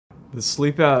The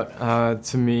sleep out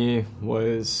to me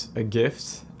was a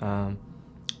gift. It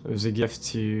was a gift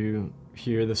to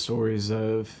hear the stories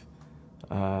of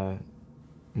men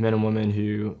and women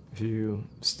who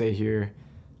stay here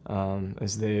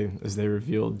as they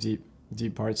reveal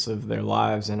deep parts of their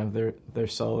lives and of their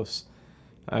selves.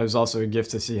 It was also a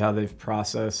gift to see how they've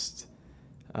processed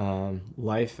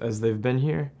life as they've been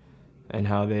here, and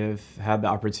how they've had the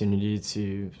opportunity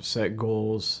to set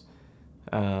goals,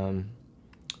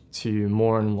 to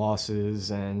mourn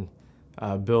losses, and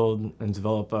build and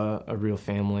develop a real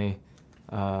family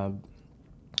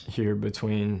here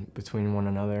between one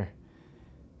another.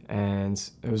 And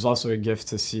it was also a gift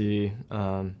to see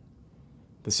the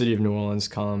city of New Orleans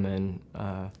come and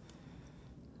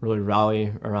really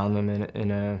rally around them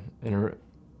in a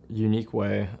unique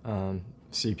way.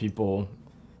 See people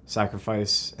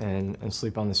sacrifice and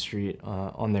sleep on the street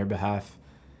on their behalf,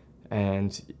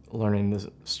 and learning the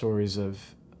stories of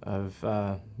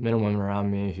men and women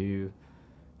around me who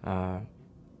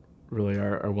really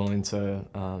are willing to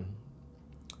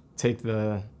take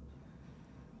the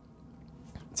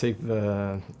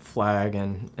flag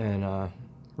and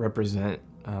represent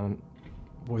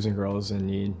boys and girls in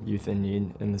need, youth in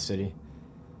need in the city.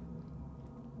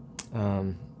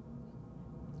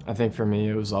 I think for me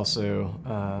it was also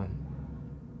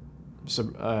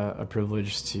a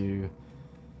privilege to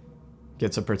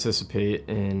get to participate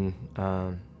in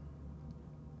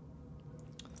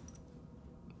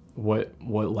what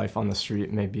life on the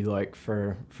street may be like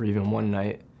for even one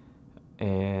night,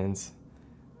 and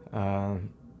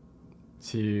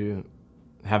to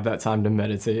have that time to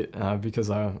meditate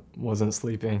because I wasn't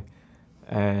sleeping,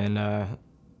 and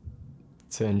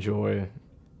to enjoy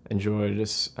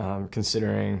just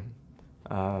considering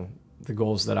the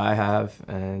goals that I have,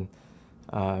 and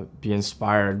be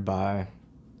inspired by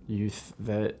youth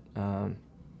that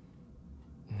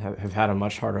have had a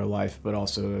much harder life, but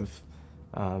also have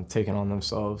taken on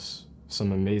themselves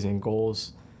some amazing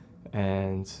goals,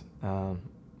 and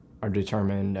are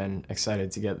determined and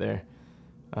excited to get there.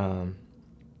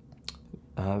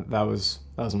 That was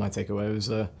my takeaway. It was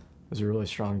a really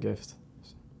strong gift.